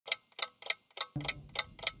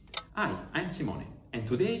Hi, I'm Simone, and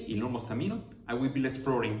today, in almost a minute, I will be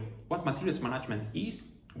exploring what materials management is,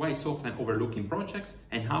 why it's often overlooked in projects,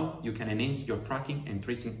 and how you can enhance your tracking and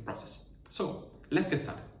tracing process. So, let's get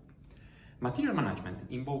started. Material management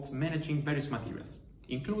involves managing various materials,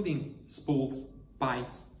 including spools,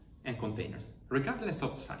 pipes, and containers, regardless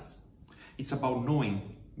of size. It's about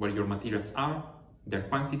knowing where your materials are, their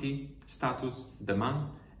quantity, status,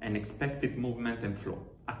 demand, and expected movement and flow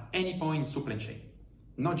at any point in supply chain,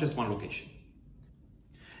 not just one location.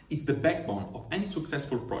 It's the backbone of any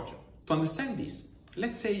successful project. To understand this,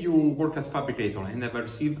 let's say you work as fabricator and have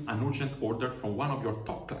received an urgent order from one of your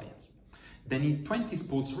top clients. They need 20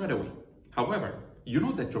 spools right away. However, you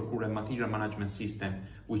know that your current material management system,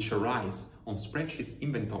 which relies on spreadsheets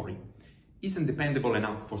inventory, isn't dependable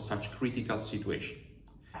enough for such critical situation.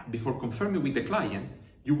 Before confirming with the client,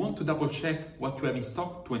 you want to double check what you have in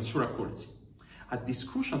stock to ensure accuracy. At this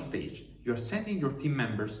crucial stage, you are sending your team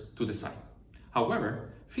members to the site. However,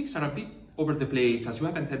 things are a bit over the place as you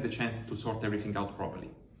haven't had the chance to sort everything out properly.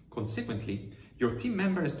 Consequently, your team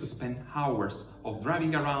member has to spend hours of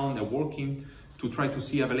driving around and working to try to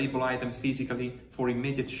see available items physically for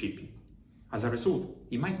immediate shipping. As a result,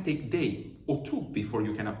 it might take a day or two before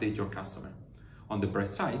you can update your customer. On the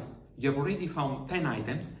bright side, you have already found 10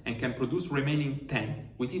 items and can produce remaining 10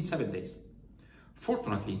 within 7 days.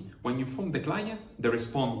 Fortunately, when you inform the client, they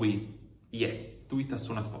respond with, yes, do it as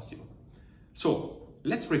soon as possible. So,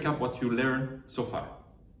 let's recap what you learned so far.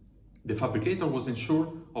 The fabricator wasn't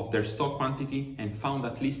sure of their stock quantity and found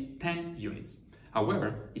at least 10 units.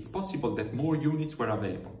 However, it's possible that more units were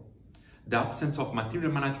available. The absence of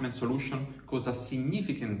material management solution caused a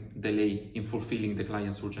significant delay in fulfilling the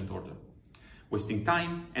client's urgent order, wasting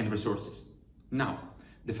time and resources. Now,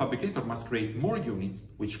 the fabricator must create more units,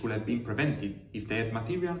 which could have been prevented if they had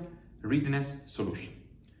material readiness solution.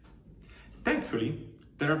 Thankfully,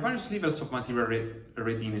 there are various levels of material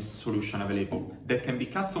readiness solution available that can be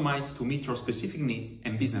customized to meet your specific needs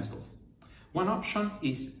and business goals. One option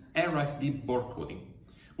is RFID barcoding,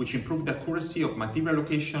 which improves the accuracy of material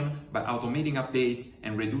location by automating updates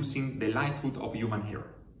and reducing the likelihood of human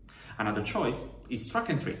error. Another choice is track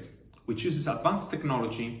and trace, which uses advanced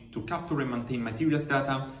technology to capture and maintain materials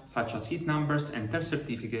data such as heat numbers and test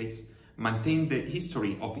certificates, maintain the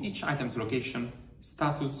history of each item's location,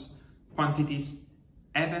 status, quantities,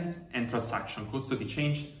 events and transaction, custody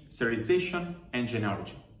change, serialization, and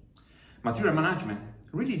genealogy. Material management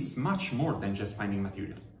really is much more than just finding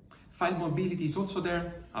materials. File mobility is also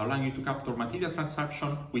there, allowing you to capture material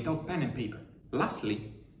transaction without pen and paper.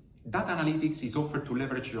 Lastly, data analytics is offered to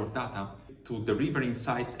leverage your data to deliver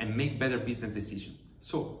insights and make better business decisions.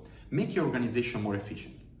 So, make your organization more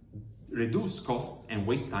efficient, reduce cost and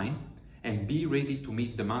wait time, and be ready to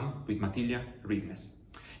meet demand with material readiness.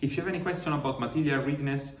 If you have any question about material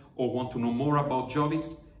readiness or want to know more about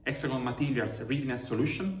Jovix, Hexagon Materials Readiness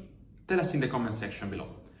Solution, tell us in the comment section below.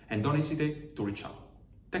 And don't hesitate to reach out.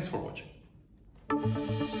 Thanks for watching.